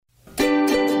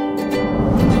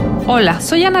Hola,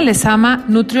 soy Ana Lezama,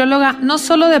 nutrióloga no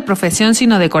solo de profesión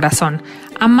sino de corazón,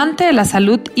 amante de la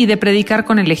salud y de predicar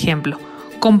con el ejemplo,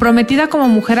 comprometida como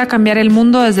mujer a cambiar el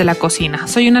mundo desde la cocina.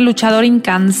 Soy una luchadora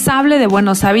incansable de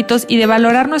buenos hábitos y de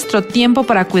valorar nuestro tiempo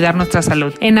para cuidar nuestra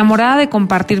salud. Enamorada de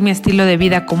compartir mi estilo de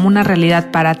vida como una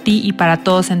realidad para ti y para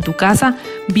todos en tu casa,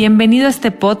 bienvenido a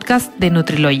este podcast de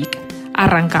Nutrilogic.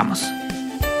 Arrancamos.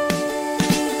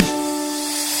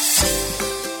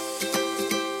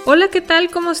 Hola, ¿qué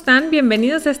tal? ¿Cómo están?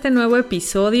 Bienvenidos a este nuevo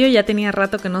episodio. Ya tenía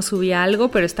rato que no subía algo,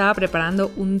 pero estaba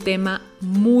preparando un tema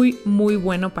muy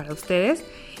bueno para ustedes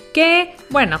que,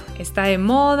 bueno, está de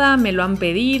moda, me lo han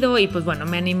pedido y pues bueno,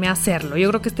 me animé a hacerlo. Yo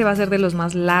creo que este va a ser de los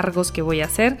más largos que voy a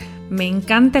hacer. Me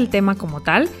encanta el tema como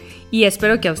tal y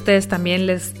espero que a ustedes también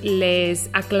les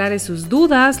aclare sus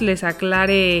dudas, les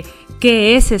aclare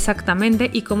qué es exactamente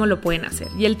y cómo lo pueden hacer.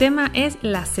 Y el tema es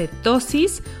la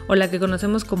cetosis o la que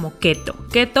conocemos como keto.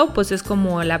 Keto pues es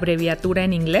como la abreviatura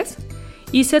en inglés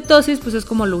y cetosis pues es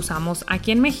como lo usamos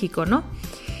aquí en México, ¿no?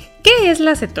 ¿Qué es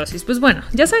la cetosis? Pues bueno,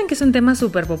 ya saben que es un tema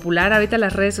súper popular. Ahorita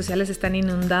las redes sociales están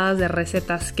inundadas de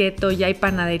recetas keto, ya hay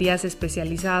panaderías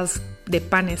especializadas de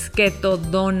panes keto,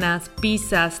 donas,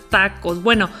 pizzas, tacos,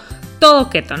 bueno, todo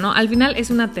keto, ¿no? Al final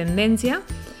es una tendencia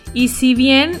y si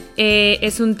bien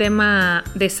es un tema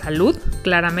de salud,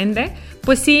 claramente,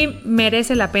 pues sí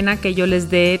merece la pena que yo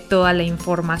les dé toda la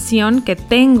información que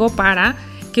tengo para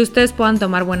que ustedes puedan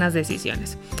tomar buenas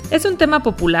decisiones. Es un tema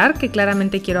popular que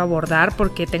claramente quiero abordar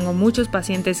porque tengo muchos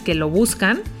pacientes que lo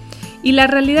buscan y la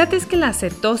realidad es que la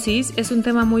cetosis es un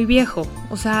tema muy viejo.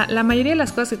 O sea, la mayoría de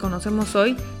las cosas que conocemos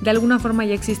hoy de alguna forma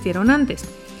ya existieron antes.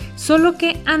 Solo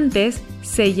que antes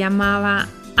se llamaba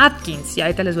Atkins y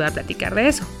ahorita les voy a platicar de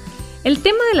eso. El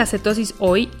tema de la cetosis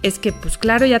hoy es que, pues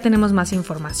claro, ya tenemos más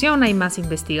información, hay más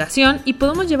investigación y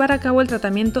podemos llevar a cabo el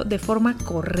tratamiento de forma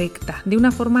correcta, de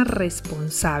una forma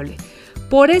responsable.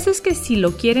 Por eso es que si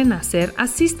lo quieren hacer,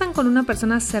 asistan con una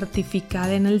persona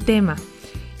certificada en el tema.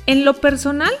 En lo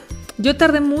personal, yo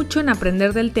tardé mucho en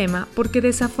aprender del tema porque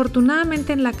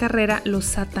desafortunadamente en la carrera lo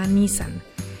satanizan,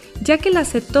 ya que la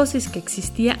cetosis que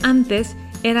existía antes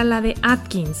era la de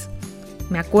Atkins.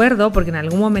 Me acuerdo, porque en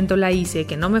algún momento la hice,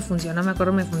 que no me funcionó,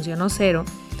 me funcionó cero,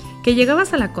 que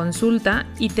llegabas a la consulta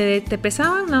y te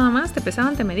pesaban nada más,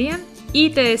 te medían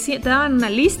y te daban una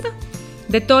lista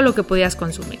de todo lo que podías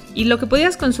consumir. Y lo que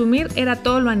podías consumir era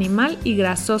todo lo animal y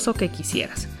grasoso que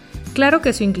quisieras. Claro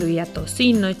que eso incluía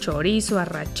tocino, chorizo,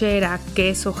 arrachera,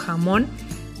 queso, jamón,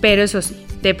 pero eso sí,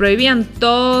 te prohibían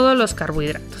todos los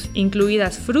carbohidratos,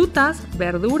 incluidas frutas,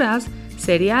 verduras,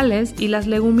 cereales y las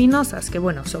leguminosas, que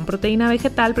bueno, son proteína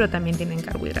vegetal, pero también tienen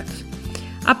carbohidratos.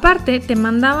 Aparte, te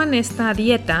mandaban esta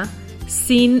dieta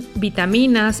sin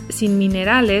vitaminas, sin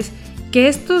minerales, que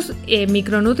estos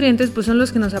micronutrientes pues son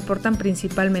los que nos aportan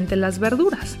principalmente las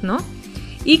verduras, ¿no?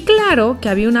 Y claro que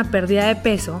había una pérdida de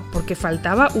peso porque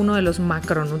faltaba uno de los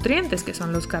macronutrientes, que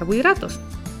son los carbohidratos.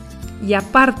 Y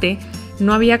aparte,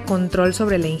 no había control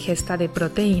sobre la ingesta de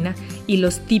proteína y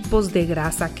los tipos de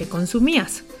grasa que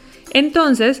consumías.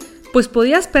 Entonces, pues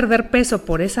podías perder peso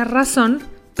por esa razón,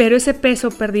 pero ese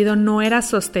peso perdido no era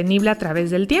sostenible a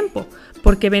través del tiempo,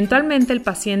 porque eventualmente el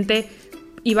paciente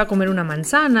iba a comer una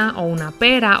manzana o una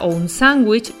pera o un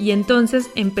sándwich y entonces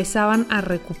empezaban a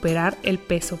recuperar el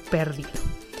peso perdido.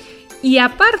 Y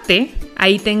aparte,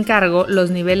 ahí te encargo los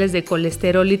niveles de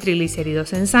colesterol y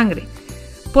triglicéridos en sangre,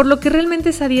 por lo que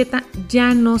realmente esa dieta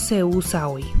ya no se usa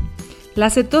hoy. La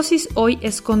cetosis hoy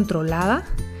es controlada.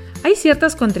 Hay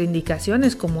ciertas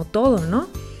contraindicaciones como todo, ¿no?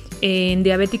 En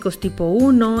diabéticos tipo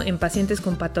 1, en pacientes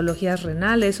con patologías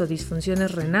renales o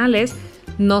disfunciones renales,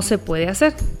 no se puede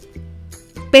hacer.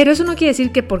 Pero eso no quiere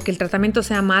decir que porque el tratamiento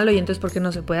sea malo y entonces porque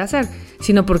no se puede hacer,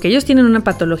 sino porque ellos tienen una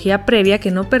patología previa que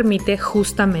no permite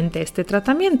justamente este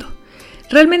tratamiento.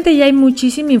 Realmente ya hay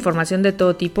muchísima información de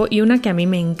todo tipo y una que a mí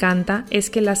me encanta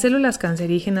es que las células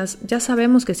cancerígenas ya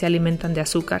sabemos que se alimentan de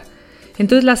azúcar.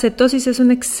 Entonces la cetosis es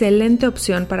una excelente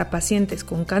opción para pacientes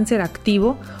con cáncer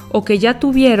activo o que ya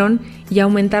tuvieron y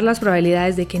aumentar las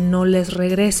probabilidades de que no les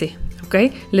regrese,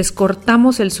 ¿ok? Les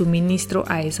cortamos el suministro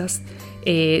a esas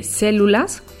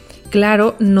células.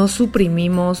 Claro, no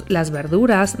suprimimos las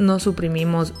verduras, no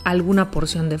suprimimos alguna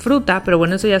porción de fruta, pero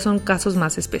bueno, eso ya son casos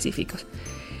más específicos.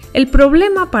 El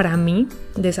problema para mí,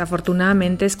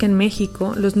 desafortunadamente, es que en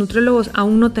México los nutriólogos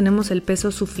aún no tenemos el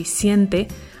peso suficiente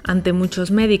ante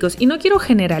muchos médicos. Y no quiero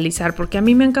generalizar porque a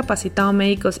mí me han capacitado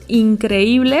médicos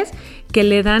increíbles que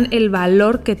le dan el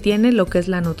valor que tiene lo que es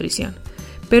la nutrición.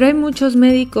 Pero hay muchos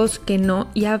médicos que no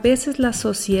y a veces la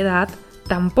sociedad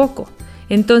tampoco.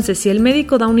 Entonces, si el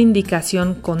médico da una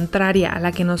indicación contraria a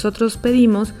la que nosotros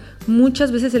pedimos, muchas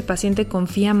veces el paciente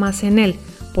confía más en él,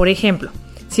 Por ejemplo,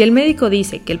 si el médico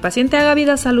dice que el paciente haga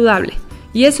vida saludable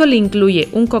y eso le incluye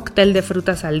un cóctel de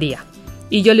frutas al día,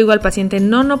 y yo le digo al paciente,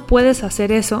 no puedes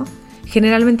hacer eso,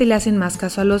 generalmente le hacen más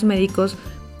caso a los médicos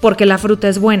porque la fruta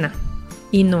es buena,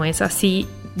 y no es así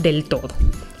del todo.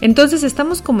 Entonces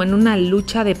estamos como en una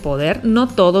lucha de poder, no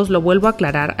todos, lo vuelvo a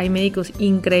aclarar, hay médicos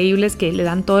increíbles que le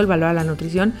dan todo el valor a la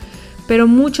nutrición, pero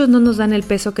muchos no nos dan el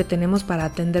peso que tenemos para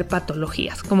atender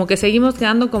patologías, como que seguimos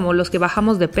quedando como los que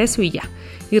bajamos de peso y ya,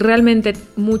 y realmente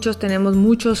muchos tenemos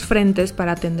muchos frentes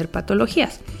para atender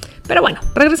patologías. Pero bueno,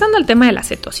 regresando al tema de la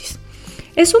cetosis,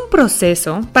 es un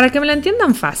proceso, para que me lo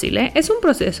entiendan fácil, es un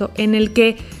proceso en el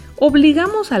que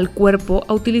obligamos al cuerpo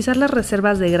a utilizar las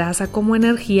reservas de grasa como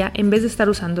energía en vez de estar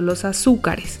usando los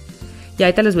azúcares. Y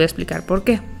ahorita les voy a explicar por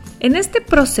qué. En este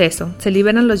proceso se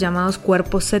liberan los llamados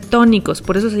cuerpos cetónicos,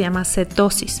 por eso se llama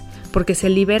cetosis, porque se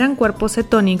liberan cuerpos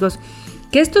cetónicos,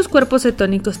 que estos cuerpos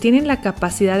cetónicos tienen la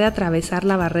capacidad de atravesar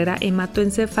la barrera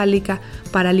hematoencefálica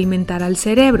para alimentar al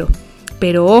cerebro.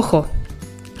 Pero ojo,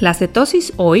 la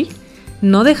cetosis hoy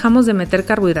no dejamos de meter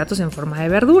carbohidratos en forma de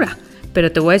verdura.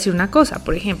 Pero te voy a decir una cosa,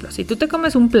 por ejemplo, si tú te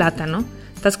comes un plátano,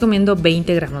 estás comiendo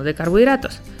 20 gramos de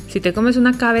carbohidratos. Si te comes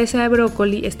una cabeza de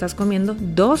brócoli, estás comiendo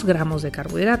 2 gramos de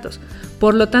carbohidratos.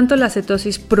 Por lo tanto, la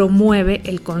cetosis promueve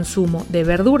el consumo de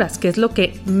verduras, que es lo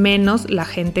que menos la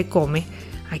gente come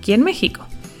aquí en México.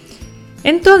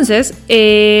 Entonces,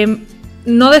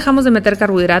 no dejamos de meter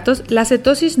carbohidratos. La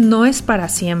cetosis no es para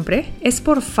siempre, es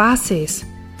por fases.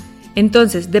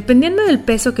 Entonces, dependiendo del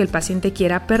peso que el paciente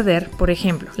quiera perder, por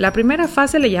ejemplo, la primera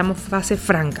fase le llamo fase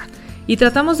franca y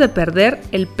tratamos de perder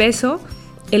el peso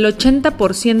el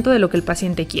 80% de lo que el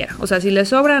paciente quiera. O sea, si le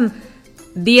sobran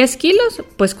 10 kilos,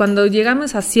 pues cuando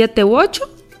llegamos a 7 u 8,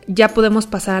 ya podemos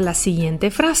pasar a la siguiente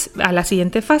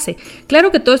fase.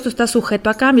 Claro que todo esto está sujeto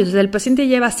a cambios. O sea, el paciente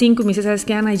lleva 5 y me dice, ¿sabes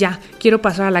qué, Ana? Ya, quiero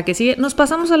pasar a la que sigue. Nos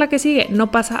pasamos a la que sigue.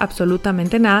 No pasa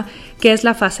absolutamente nada, que es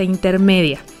la fase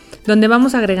intermedia, donde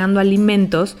vamos agregando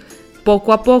alimentos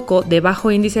poco a poco de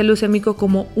bajo índice glucémico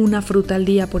como una fruta al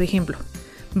día, por ejemplo.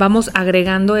 Vamos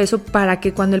agregando eso para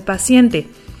que cuando el paciente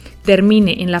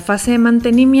termine en la fase de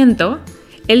mantenimiento,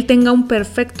 él tenga un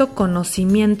perfecto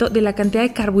conocimiento de la cantidad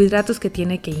de carbohidratos que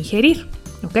tiene que ingerir,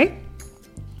 ¿ok?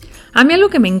 A mí algo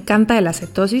que me encanta de la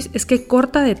cetosis es que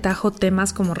corta de tajo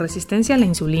temas como resistencia a la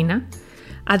insulina,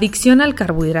 adicción al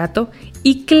carbohidrato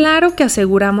y claro que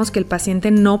aseguramos que el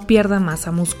paciente no pierda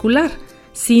masa muscular,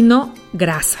 sino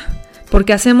grasa,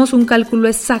 porque hacemos un cálculo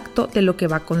exacto de lo que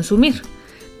va a consumir.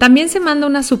 También se manda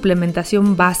una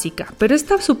suplementación básica, pero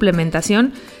esta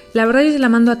suplementación, la verdad yo se la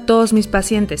mando a todos mis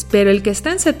pacientes, pero el que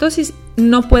está en cetosis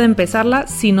no puede empezarla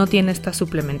si no tiene esta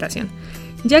suplementación,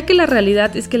 ya que la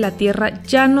realidad es que la tierra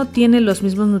ya no tiene los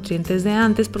mismos nutrientes de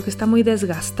antes porque está muy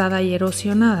desgastada y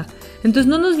erosionada. Entonces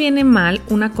no nos viene mal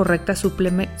una correcta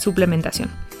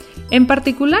suplementación. En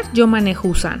particular yo manejo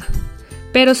Usana,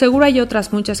 pero seguro hay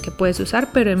otras muchas que puedes usar,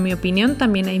 pero en mi opinión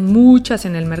también hay muchas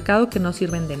en el mercado que no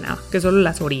sirven de nada, que solo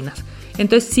las orinas.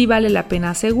 Entonces sí vale la pena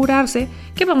asegurarse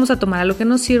que vamos a tomar a lo que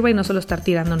nos sirva y no solo estar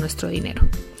tirando nuestro dinero.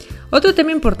 Otro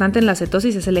tema importante en la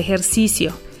cetosis es el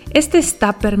ejercicio. Este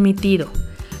está permitido.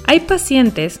 Hay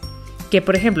pacientes que,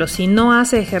 por ejemplo, si no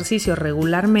hace ejercicio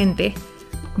regularmente,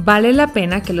 vale la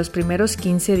pena que los primeros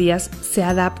 15 días se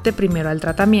adapte primero al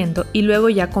tratamiento y luego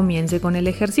ya comience con el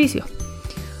ejercicio.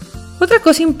 Otra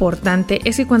cosa importante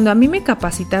es que cuando a mí me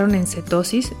capacitaron en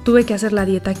cetosis, tuve que hacer la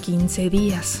dieta 15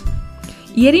 días.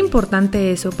 Y era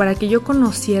importante eso para que yo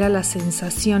conociera las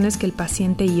sensaciones que el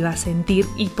paciente iba a sentir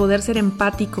y poder ser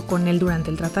empático con él durante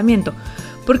el tratamiento.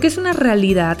 Porque es una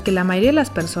realidad que la mayoría de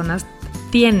las personas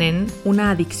tienen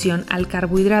una adicción al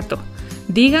carbohidrato.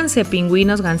 Díganse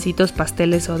pingüinos, gansitos,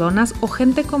 pasteles o donas o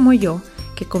gente como yo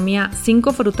que comía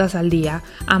 5 frutas al día,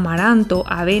 amaranto,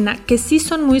 avena, que sí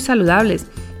son muy saludables.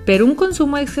 Pero un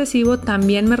consumo excesivo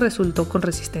también me resultó con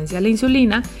resistencia a la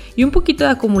insulina y un poquito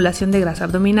de acumulación de grasa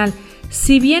abdominal.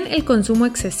 Si bien el consumo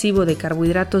excesivo de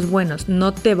carbohidratos buenos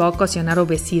no te va a ocasionar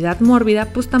obesidad mórbida,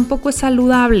 pues tampoco es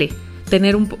saludable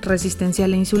tener resistencia a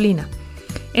la insulina.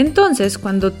 Entonces,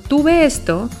 cuando tuve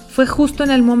esto, fue justo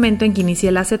en el momento en que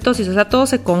inicié la cetosis, o sea, todo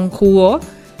se conjugó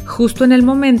justo en el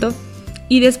momento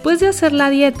y después de hacer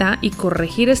la dieta y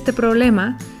corregir este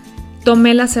problema,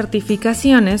 tomé las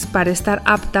certificaciones para estar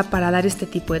apta para dar este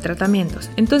tipo de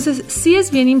tratamientos. Entonces, sí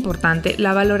es bien importante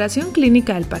la valoración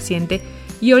clínica del paciente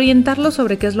y orientarlo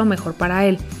sobre qué es lo mejor para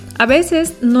él. A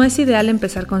veces no es ideal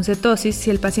empezar con cetosis si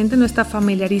el paciente no está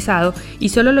familiarizado y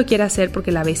solo lo quiere hacer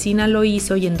porque la vecina lo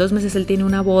hizo y en 2 meses él tiene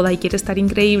una boda y quiere estar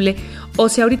increíble, o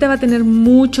si ahorita va a tener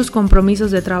muchos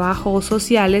compromisos de trabajo o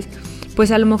sociales,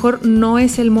 pues a lo mejor no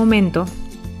es el momento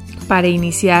para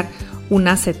iniciar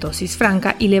una cetosis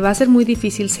franca y le va a ser muy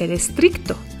difícil ser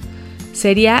estricto.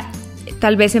 Sería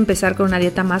tal vez empezar con una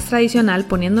dieta más tradicional,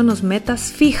 poniéndonos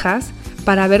metas fijas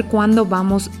para ver cuándo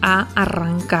vamos a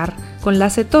arrancar con la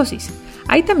cetosis.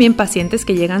 Hay también pacientes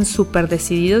que llegan súper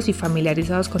decididos y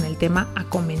familiarizados con el tema a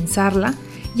comenzarla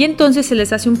y entonces se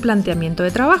les hace un planteamiento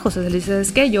de trabajo. O sea, se les dice,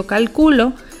 es que yo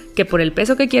calculo que por el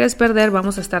peso que quieres perder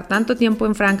vamos a estar tanto tiempo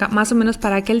en franca, más o menos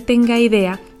para que él tenga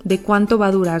idea de cuánto va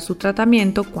a durar su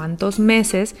tratamiento, cuántos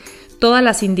meses, todas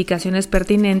las indicaciones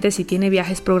pertinentes, si tiene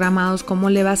viajes programados, cómo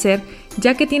le va a hacer,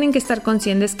 ya que tienen que estar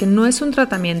conscientes que no es un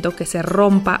tratamiento que se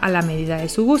rompa a la medida de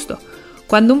su gusto.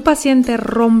 Cuando un paciente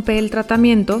rompe el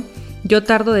tratamiento, yo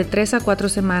tardo de 3 a 4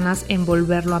 semanas en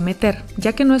volverlo a meter,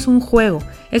 ya que no es un juego,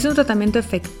 es un tratamiento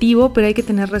efectivo, pero hay que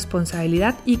tener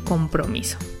responsabilidad y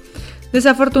compromiso.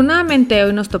 Desafortunadamente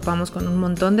hoy nos topamos con un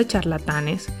montón de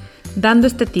charlatanes dando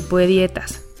este tipo de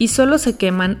dietas y solo se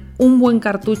queman un buen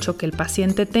cartucho que el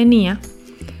paciente tenía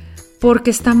porque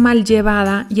está mal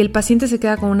llevada y el paciente se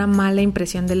queda con una mala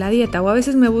impresión de la dieta. O a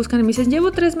veces me buscan y me dicen,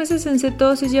 llevo 3 meses en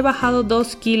cetosis y he bajado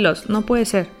 2 kilos. No puede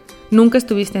ser, nunca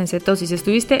estuviste en cetosis,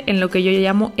 estuviste en lo que yo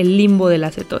llamo el limbo de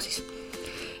la cetosis.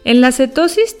 En la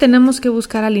cetosis tenemos que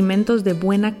buscar alimentos de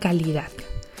buena calidad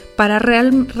para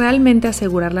realmente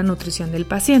asegurar la nutrición del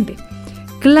paciente.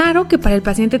 Claro que para el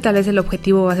paciente tal vez el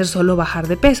objetivo va a ser solo bajar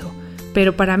de peso,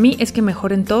 pero para mí es que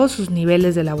mejoren todos sus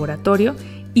niveles de laboratorio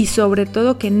y sobre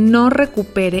todo que no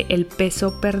recupere el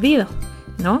peso perdido,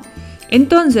 ¿no?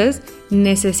 Entonces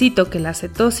necesito que la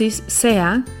cetosis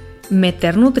sea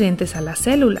meter nutrientes a las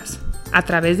células a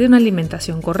través de una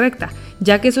alimentación correcta,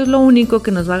 ya que eso es lo único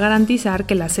que nos va a garantizar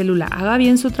que la célula haga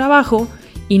bien su trabajo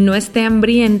y no esté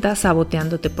hambrienta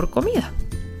saboteándote por comida.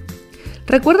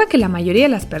 Recuerda que la mayoría de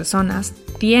las personas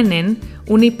tienen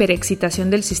una hiperexcitación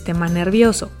del sistema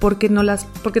nervioso porque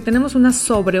tenemos una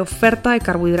sobreoferta de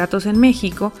carbohidratos en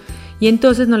México y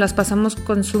entonces nos las pasamos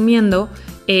consumiendo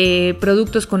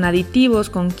productos con aditivos,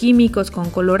 con químicos, con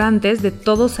colorantes de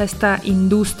toda esta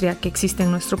industria que existe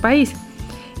en nuestro país.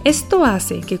 Esto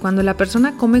hace que cuando la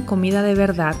persona come comida de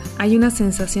verdad hay una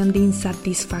sensación de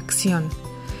insatisfacción.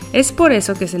 Es por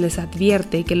eso que se les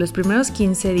advierte que los primeros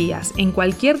 15 días en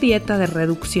cualquier dieta de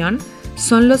reducción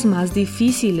son los más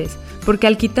difíciles, porque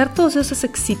al quitar todos esos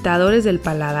excitadores del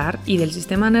paladar y del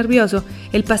sistema nervioso,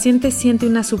 el paciente siente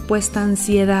una supuesta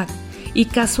ansiedad y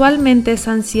casualmente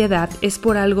esa ansiedad es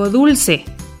por algo dulce,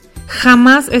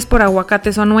 jamás es por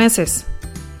aguacates o nueces.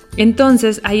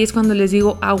 Entonces ahí es cuando les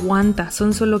digo, aguanta,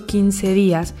 son solo 15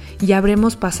 días y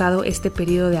habremos pasado este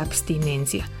periodo de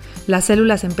abstinencia. Las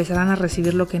células empezarán a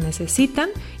recibir lo que necesitan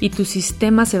y tu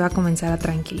sistema se va a comenzar a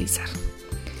tranquilizar.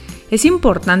 Es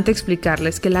importante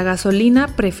explicarles que la gasolina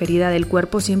preferida del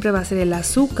cuerpo siempre va a ser el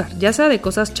azúcar, ya sea de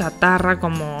cosas chatarra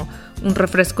como un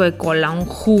refresco de cola, un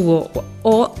jugo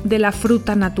o de la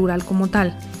fruta natural como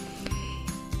tal.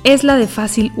 Es la de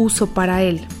fácil uso para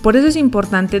él, por eso es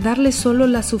importante darle solo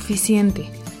la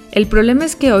suficiente. El problema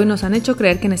es que hoy nos han hecho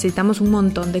creer que necesitamos un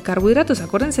montón de carbohidratos,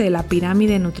 acuérdense de la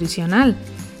pirámide nutricional.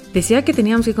 Decía que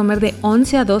teníamos que comer de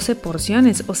 11 a 12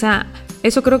 porciones, o sea,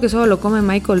 eso creo que solo lo come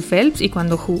Michael Phelps y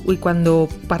cuando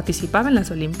participaba en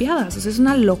las Olimpiadas, o sea, es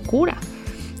una locura.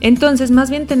 Entonces, más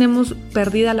bien tenemos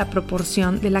perdida la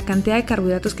proporción de la cantidad de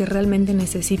carbohidratos que realmente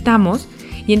necesitamos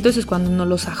y entonces cuando nos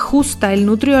los ajusta el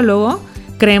nutriólogo,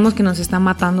 creemos que nos está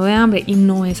matando de hambre y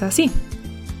no es así.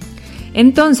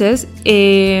 Entonces,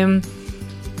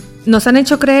 nos han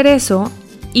hecho creer eso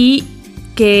y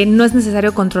que no es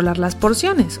necesario controlar las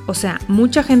porciones. O sea,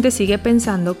 mucha gente sigue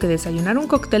pensando que desayunar un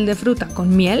cóctel de fruta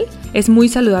con miel es muy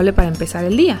saludable para empezar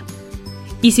el día.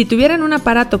 Y si tuvieran un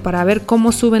aparato para ver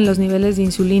cómo suben los niveles de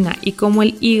insulina y cómo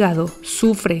el hígado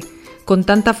sufre con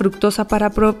tanta fructosa para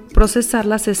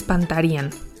procesarla, se espantarían,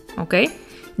 ¿ok?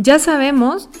 Ya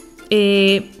sabemos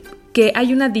que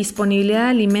hay una disponibilidad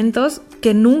de alimentos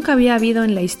que nunca había habido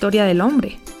en la historia del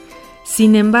hombre.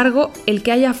 Sin embargo, el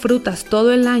que haya frutas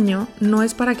todo el año no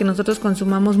es para que nosotros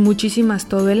consumamos muchísimas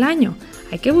todo el año.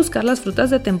 Hay que buscar las frutas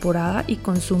de temporada y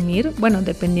consumir, bueno,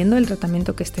 dependiendo del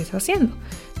tratamiento que estés haciendo.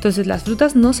 Entonces, las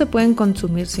frutas no se pueden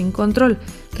consumir sin control.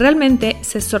 Realmente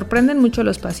se sorprenden mucho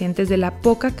los pacientes de la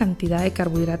poca cantidad de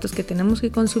carbohidratos que tenemos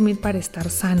que consumir para estar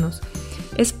sanos.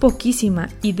 Es poquísima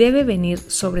y debe venir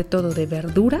sobre todo de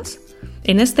verduras,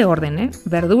 en este orden,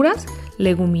 verduras,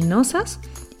 leguminosas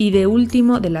y de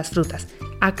último de las frutas.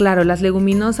 Aclaro, las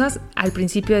leguminosas al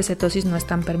principio de cetosis no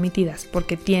están permitidas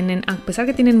porque tienen, a pesar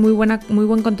que tienen muy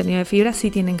buen contenido de fibra,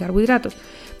 sí tienen carbohidratos,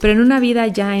 pero en una vida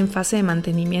ya en fase de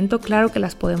mantenimiento, claro que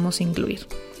las podemos incluir.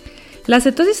 La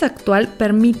cetosis actual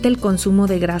permite el consumo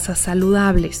de grasas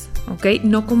saludables, ¿ok?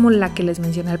 No como la que les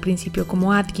mencioné al principio,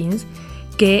 como Atkins,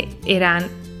 que eran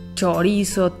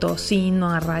chorizo, tocino,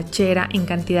 arrachera en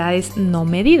cantidades no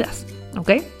medidas,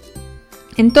 ¿ok?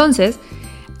 Entonces,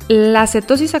 la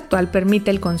cetosis actual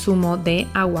permite el consumo de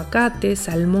aguacate,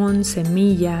 salmón,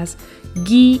 semillas,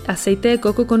 ghee, aceite de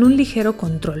coco con un ligero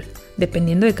control,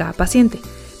 dependiendo de cada paciente.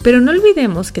 Pero no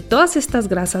olvidemos que todas estas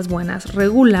grasas buenas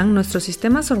regulan nuestros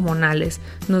sistemas hormonales,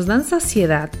 nos dan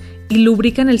saciedad y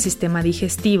lubrican el sistema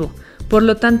digestivo. Por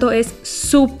lo tanto, es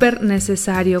súper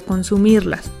necesario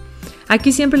consumirlas.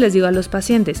 Aquí siempre les digo a los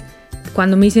pacientes,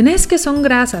 cuando me dicen es que son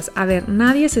grasas, a ver,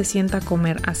 nadie se sienta a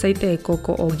comer aceite de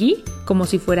coco o ghee como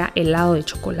si fuera helado de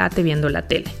chocolate viendo la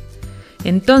tele.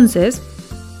 Entonces,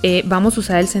 vamos a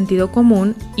usar el sentido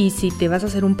común y si te vas a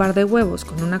hacer un par de huevos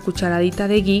con una cucharadita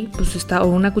de ghee o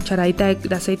una cucharadita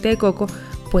de aceite de coco,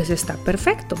 pues está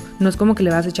perfecto. No es como que le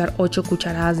vas a echar 8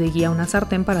 cucharadas de ghee a una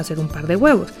sartén para hacer un par de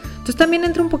huevos. Entonces también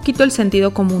entra un poquito el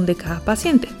sentido común de cada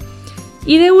paciente.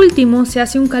 Y de último, se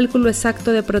hace un cálculo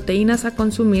exacto de proteínas a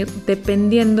consumir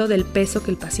dependiendo del peso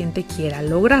que el paciente quiera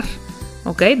lograr,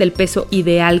 ¿ok? Del peso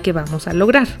ideal que vamos a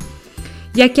lograr.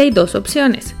 Y aquí hay 2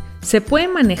 opciones. Se puede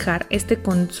manejar este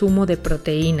consumo de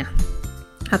proteína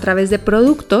a través de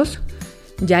productos.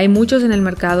 Ya hay muchos en el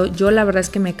mercado. Yo la verdad es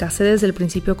que me casé desde el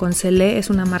principio con Celé.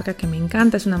 Es una marca que me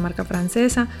encanta, es una marca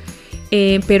francesa.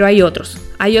 Pero hay otros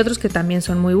que también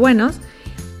son muy buenos.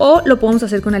 O lo podemos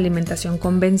hacer con alimentación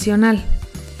convencional.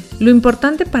 Lo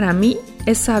importante para mí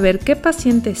es saber qué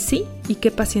paciente sí y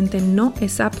qué paciente no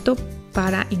es apto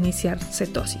para iniciar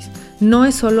cetosis. No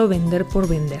es solo vender por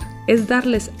vender, es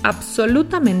darles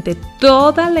absolutamente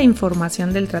toda la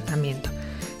información del tratamiento.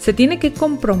 Se tiene que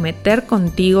comprometer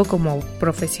contigo como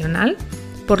profesional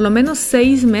por lo menos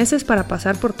 6 meses para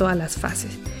pasar por todas las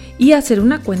fases y hacer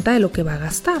una cuenta de lo que va a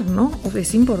gastar, ¿no?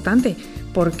 Es importante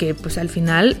porque pues al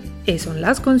final son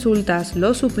las consultas,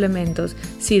 los suplementos,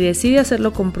 si decide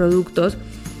hacerlo con productos,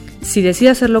 si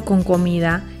decide hacerlo con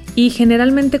comida. Y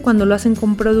generalmente cuando lo hacen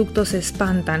con productos se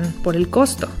espantan por el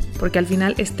costo, porque al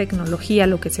final es tecnología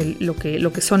lo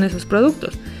que son esos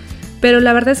productos. Pero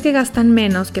la verdad es que gastan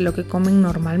menos que lo que comen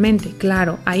normalmente.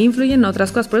 Claro, ahí influyen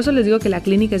otras cosas, por eso les digo que la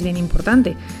clínica es bien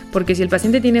importante, porque si el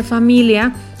paciente tiene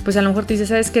familia, pues a lo mejor te dice,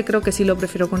 ¿sabes qué? Creo que sí lo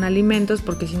prefiero con alimentos,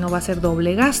 porque si no va a ser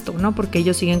doble gasto, ¿no? Porque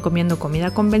ellos siguen comiendo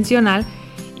comida convencional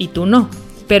y tú no.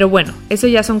 Pero bueno, eso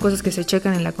ya son cosas que se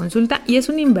checan en la consulta y es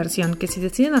una inversión que si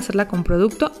deciden hacerla con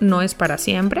producto no es para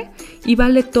siempre y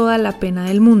vale toda la pena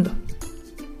del mundo.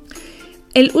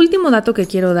 El último dato que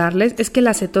quiero darles es que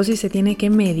la cetosis se tiene que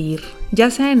medir, ya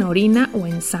sea en orina o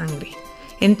en sangre.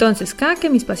 Entonces, cada que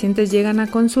mis pacientes llegan a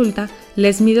consulta,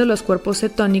 les mido los cuerpos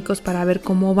cetónicos para ver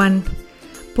cómo van.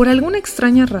 Por alguna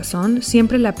extraña razón,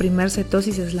 siempre la primer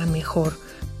cetosis es la mejor.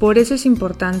 Por eso es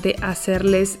importante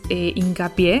hacerles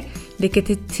hincapié de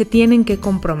que se tienen que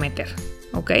comprometer,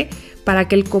 ¿ok? Para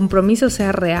que el compromiso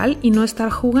sea real y no estar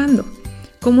jugando.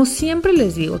 Como siempre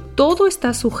les digo, todo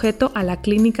está sujeto a la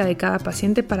clínica de cada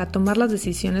paciente para tomar las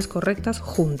decisiones correctas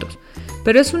juntos.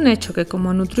 Pero es un hecho que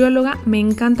como nutrióloga me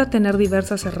encanta tener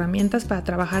diversas herramientas para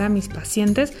trabajar a mis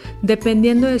pacientes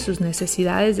dependiendo de sus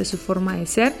necesidades, de su forma de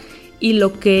ser y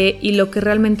lo que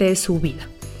realmente es su vida.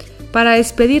 Para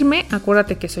despedirme,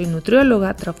 acuérdate que soy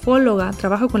nutrióloga, trofóloga,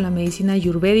 trabajo con la medicina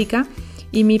ayurvédica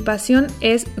y mi pasión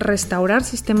es restaurar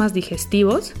sistemas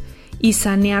digestivos y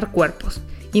sanear cuerpos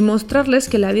y mostrarles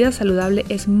que la vida saludable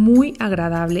es muy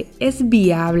agradable, es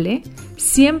viable,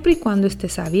 siempre y cuando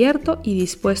estés abierto y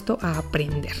dispuesto a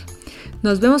aprender.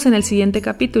 Nos vemos en el siguiente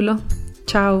capítulo.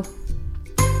 Chao.